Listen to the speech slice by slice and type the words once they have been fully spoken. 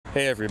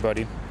Hey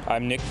everybody,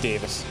 I'm Nick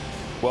Davis.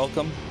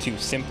 Welcome to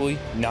Simply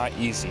Not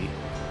Easy,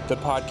 the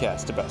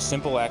podcast about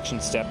simple action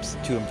steps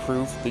to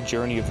improve the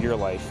journey of your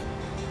life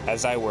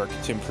as I work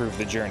to improve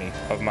the journey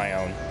of my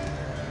own.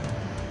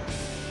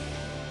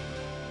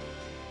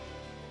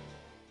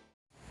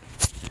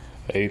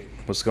 Hey,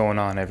 what's going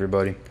on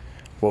everybody?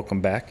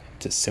 Welcome back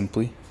to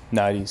Simply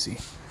Not Easy.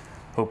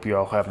 Hope you're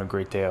all having a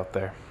great day out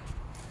there.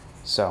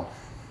 So,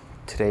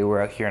 today we're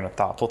out here on a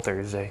thoughtful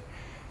Thursday,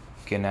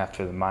 getting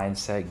after the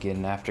mindset,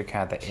 getting after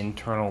kind of the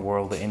internal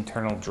world, the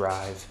internal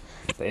drive,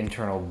 the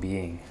internal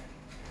being,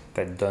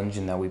 that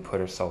dungeon that we put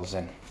ourselves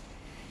in.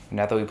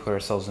 Not that we put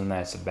ourselves in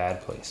that it's a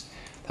bad place,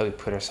 that we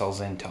put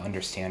ourselves in to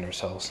understand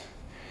ourselves.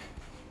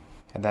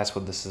 And that's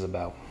what this is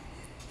about.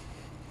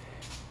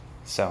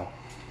 So,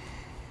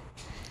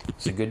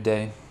 it's a good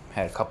day.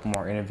 Had a couple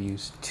more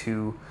interviews,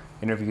 2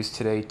 interviews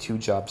today, 2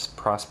 jobs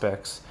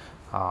prospects.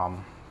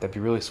 That'd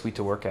be really sweet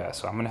to work at.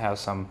 So I'm going to have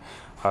some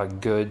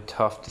good,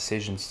 tough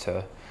decisions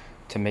to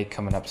make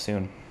coming up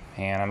soon.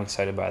 And I'm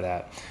excited by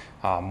that.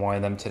 One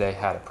of them today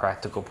had a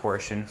practical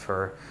portion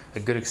for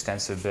a good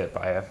extensive bit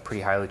by a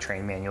pretty highly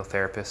trained manual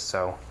therapist.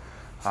 So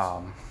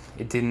I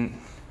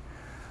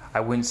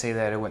wouldn't say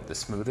that it went the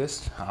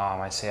smoothest.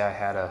 I say I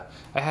had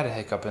a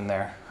hiccup in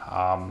there.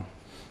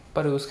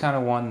 But it was kind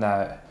of one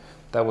that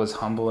was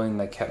humbling,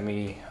 that kept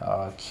me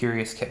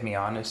curious, kept me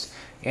honest,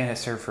 and it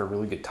served for a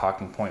really good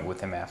talking point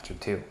with him after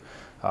too.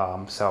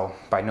 So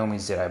by no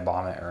means did I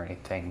bomb it or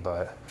anything,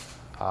 but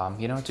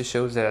it just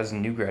shows that as a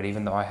new grad,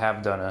 even though I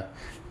have done a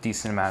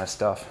decent amount of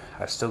stuff,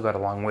 I've still got a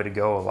long way to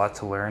go, a lot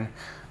to learn,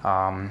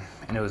 and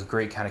it was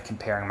great kind of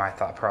comparing my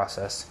thought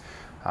process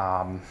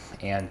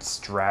and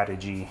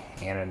strategy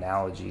and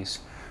analogies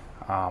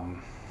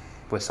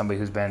with somebody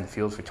who's been in the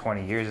field for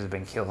 20 years, has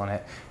been killing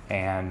it,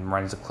 and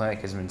runs a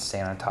clinic, has been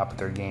staying on top of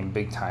their game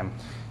big time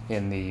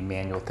in the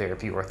manual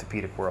therapy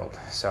orthopedic world.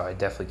 So I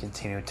definitely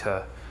continue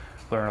to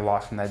learn a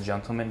lot from that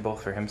gentleman,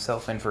 both for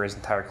himself and for his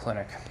entire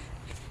clinic.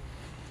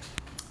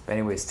 But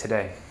anyways,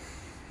 today,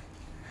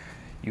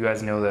 you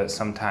guys know that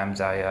sometimes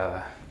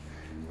I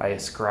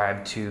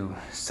ascribe to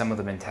some of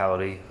the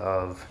mentality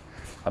of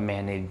a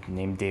man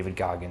named David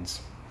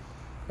Goggins.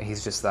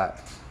 He's just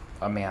that,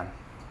 a man.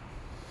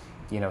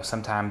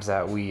 Sometimes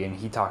that and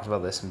he talked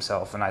about this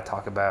himself, and I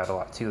talk about it a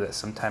lot too, that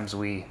sometimes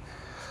we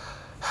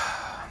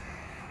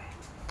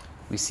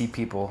see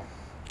people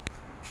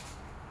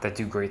that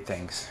do great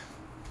things,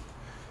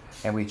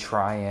 and we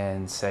try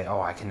and say,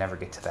 oh, I can never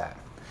get to that.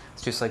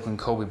 It's just like when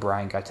Kobe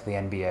Bryant got to the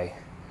NBA.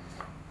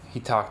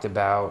 He talked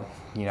about,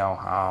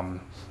 how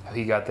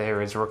he got there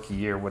his rookie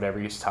year, whatever.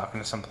 He was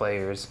talking to some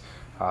players,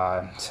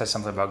 said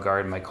something about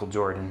guard Michael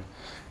Jordan,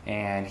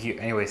 and he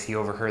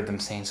overheard them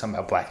saying something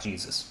about Black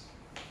Jesus.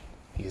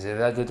 He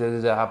said,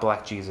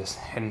 Black Jesus.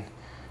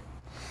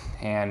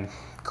 And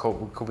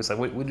Kobe's like,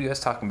 what are you guys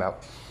talking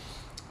about?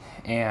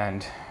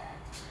 And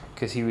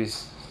because he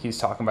was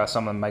talking about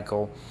something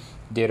Michael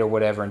did or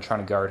whatever and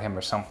trying to guard him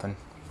or something.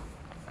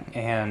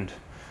 And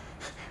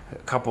a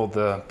couple of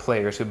the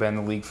players who've been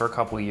in the league for a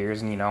couple of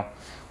years and,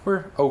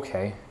 we're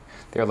okay.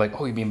 They're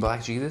like, oh, you mean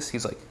Black Jesus?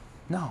 He's like,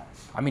 no,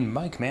 I mean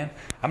Mike, man.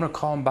 I'm going to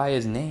call him by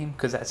his name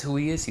because that's who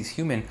he is. He's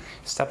human.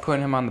 Stop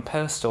putting him on the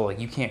pedestal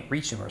like you can't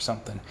reach him or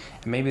something.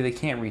 And maybe they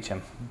can't reach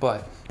him,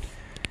 but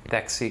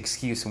that's the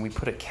excuse, and we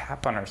put a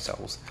cap on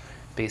ourselves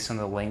based on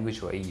the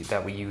language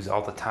that we use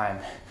all the time.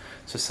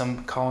 So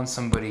calling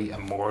somebody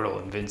immortal,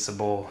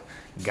 invincible,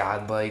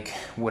 godlike,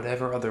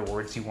 whatever other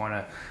words you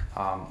want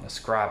to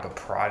ascribe, a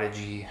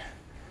prodigy,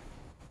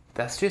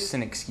 that's just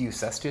an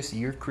excuse. That's just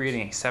you're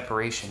creating a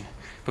separation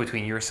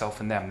between yourself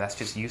and them. That's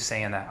just you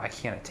saying that I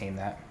can't attain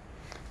that.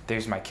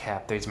 There's my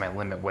cap, there's my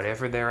limit,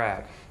 whatever they're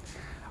at.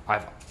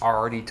 I've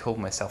already told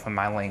myself in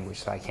my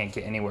language that I can't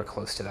get anywhere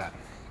close to that.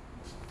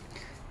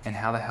 And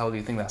how the hell do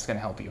you think that's going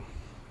to help you?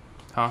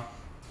 Huh?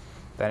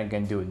 That ain't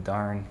going to do a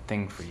darn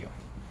thing for you.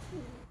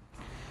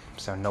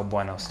 So no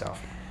bueno stuff.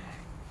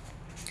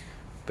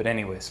 But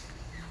anyways,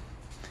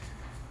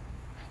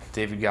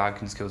 David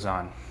Goggins goes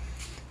on.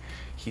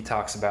 He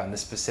talks about in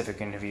this specific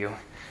interview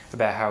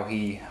about how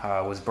he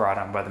was brought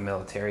on by the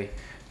military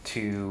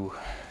to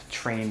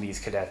train these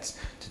cadets,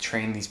 to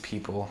train these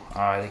people,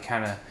 to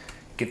kind of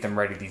get them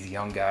ready, these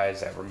young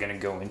guys that were going to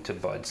go into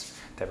buds,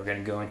 that were going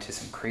to go into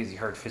some crazy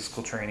hard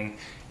physical training.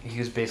 And he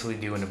was basically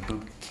doing a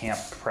boot camp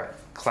prep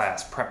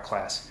class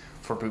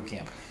for boot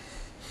camp.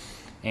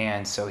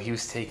 And so he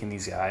was taking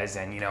these guys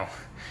and,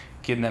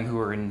 getting them who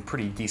were in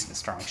pretty decent,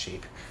 strong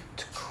shape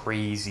to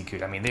crazy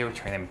good. I mean, they were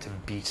training them to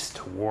beasts,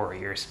 to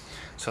warriors.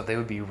 So they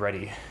would be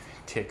ready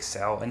to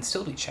excel and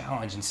still be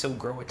challenged and still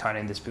grow a ton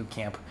in this boot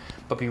camp,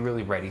 but be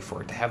really ready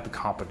for it, to have the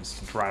confidence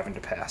to drive and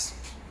to pass.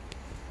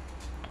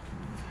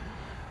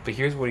 But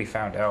here's what he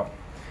found out,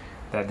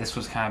 that this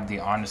was kind of the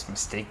honest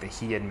mistake that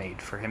he had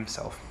made for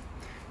himself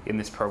in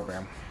this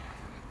program.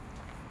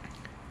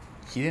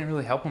 He didn't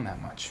really help him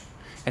that much.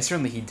 And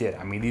certainly he did.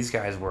 I mean, these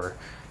guys were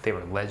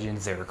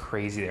legends, they were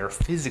crazy, they were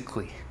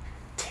physically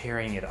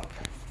tearing it up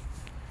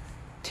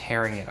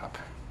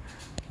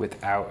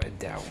without a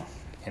doubt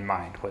in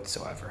mind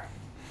whatsoever.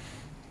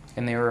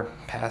 And they were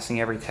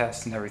passing every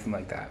test and everything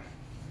like that,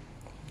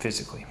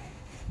 physically.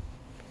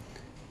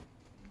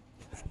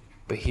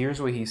 But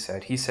here's what he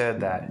said. He said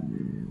that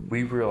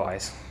we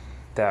realized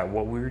that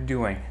what we were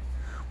doing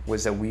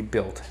was that we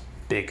built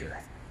bigger,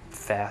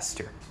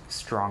 faster,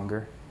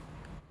 stronger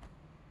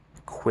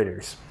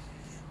quitters.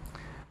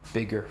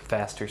 Bigger,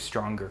 faster,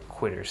 stronger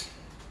quitters.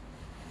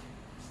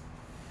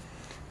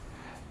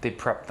 They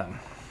prepped them.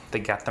 They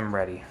got them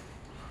ready.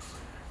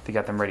 They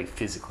got them ready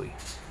physically,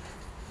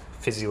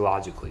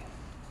 physiologically,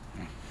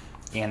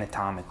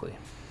 anatomically.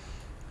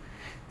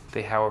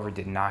 They, however,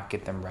 did not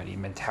get them ready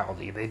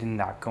mentally. They did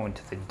not go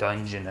into the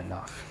dungeon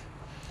enough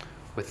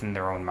within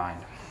their own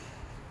mind.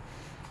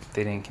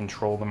 They didn't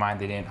control the mind.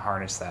 They didn't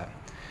harness that.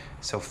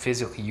 So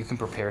physically, you can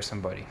prepare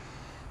somebody.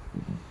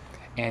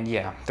 And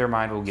yeah, their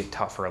mind will get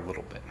tougher a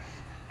little bit.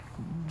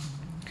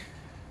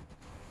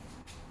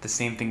 The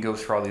same thing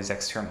goes for all these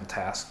external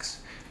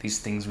tasks, these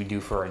things we do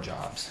for our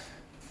jobs.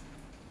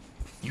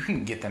 You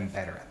can get them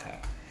better at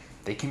that.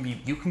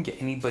 You can get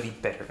anybody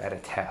better at a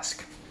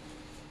task.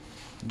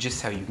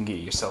 Just how you can get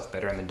yourself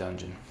better in the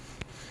dungeon,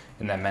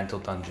 in that mental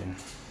dungeon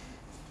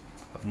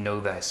of know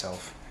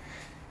thyself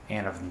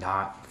and of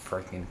not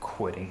freaking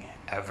quitting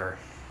ever.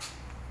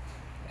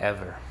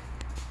 Ever.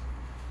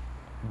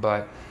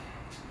 But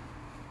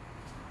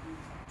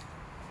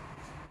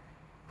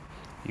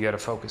you got to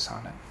focus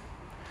on it.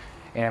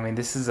 And I mean,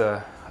 this is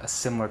a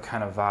similar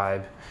kind of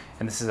vibe,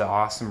 and this is an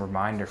awesome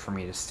reminder for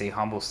me to stay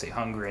humble, stay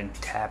hungry, and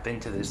tap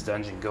into this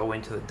dungeon, go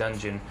into the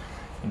dungeon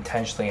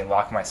intentionally and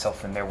lock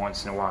myself in there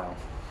once in a while.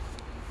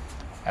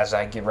 As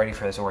I get ready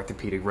for this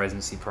orthopedic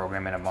residency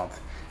program in a month,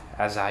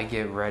 as I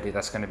get ready,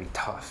 that's going to be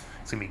tough.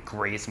 It's going to be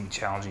great, it's going to be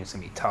challenging, it's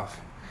going to be tough.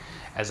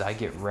 As I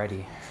get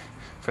ready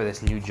for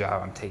this new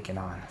job I'm taking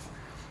on,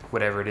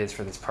 whatever it is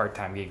for this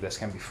part-time gig, that's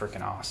going to be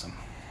freaking awesome.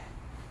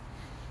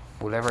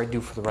 Whatever I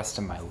do for the rest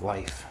of my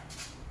life,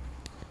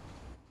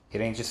 it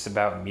ain't just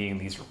about meeting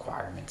these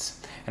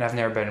requirements. And I've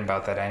never been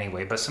about that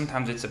anyway, but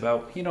sometimes it's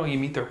about, you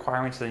meet the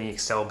requirements and then you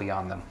excel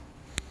beyond them.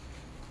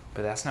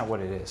 But that's not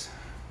what it is.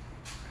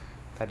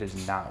 That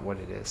is not what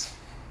it is.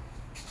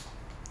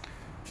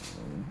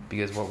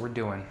 Because what we're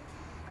doing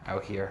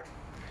out here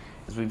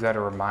is we've got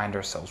to remind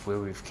ourselves where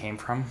we've came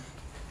from,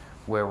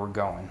 where we're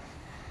going.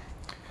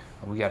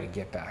 We got to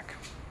get back.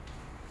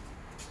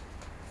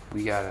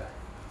 We got to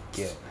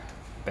get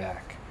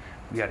back.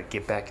 We got to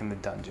get back in the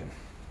dungeon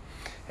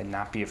and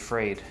not be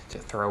afraid to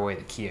throw away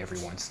the key every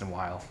once in a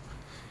while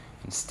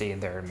and stay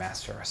there and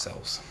master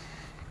ourselves.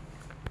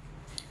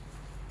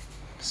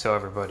 So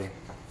everybody,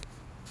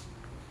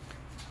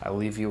 I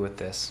leave you with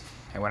this.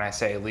 And when I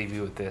say I leave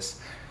you with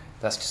this,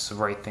 that's just the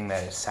right thing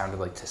that it sounded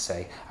like to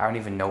say. I don't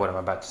even know what I'm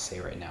about to say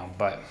right now,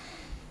 but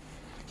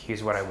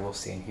here's what I will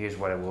say and here's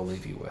what I will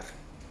leave you with.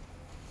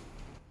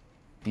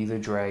 Be the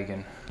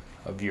dragon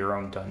of your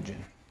own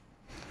dungeon.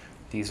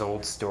 These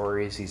old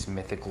stories, these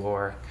mythic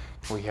lore,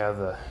 where you have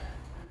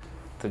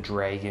the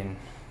dragon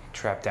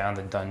trapped down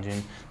in the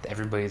dungeon that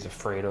everybody's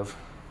afraid of.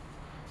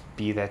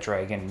 Be that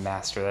dragon,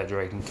 master that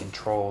dragon,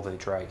 control the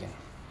dragon.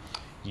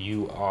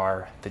 You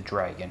are the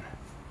dragon.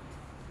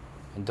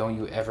 And don't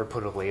you ever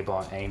put a label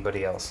on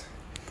anybody else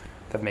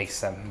that makes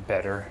them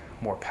better,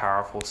 more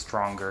powerful,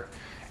 stronger,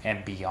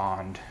 and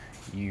beyond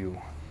you.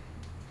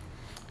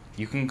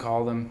 You can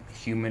call them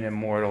human and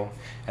mortal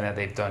and that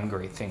they've done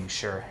great things,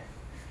 sure.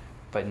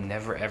 But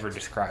never ever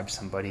describe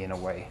somebody in a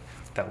way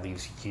that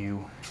leaves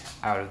you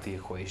out of the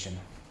equation.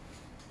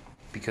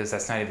 Because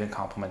that's not even a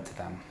compliment to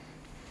them.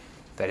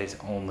 That is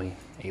only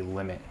a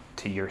limit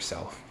to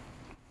yourself.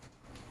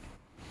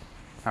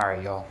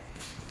 Alright, y'all.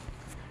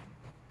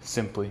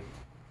 Simply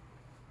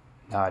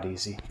not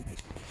easy.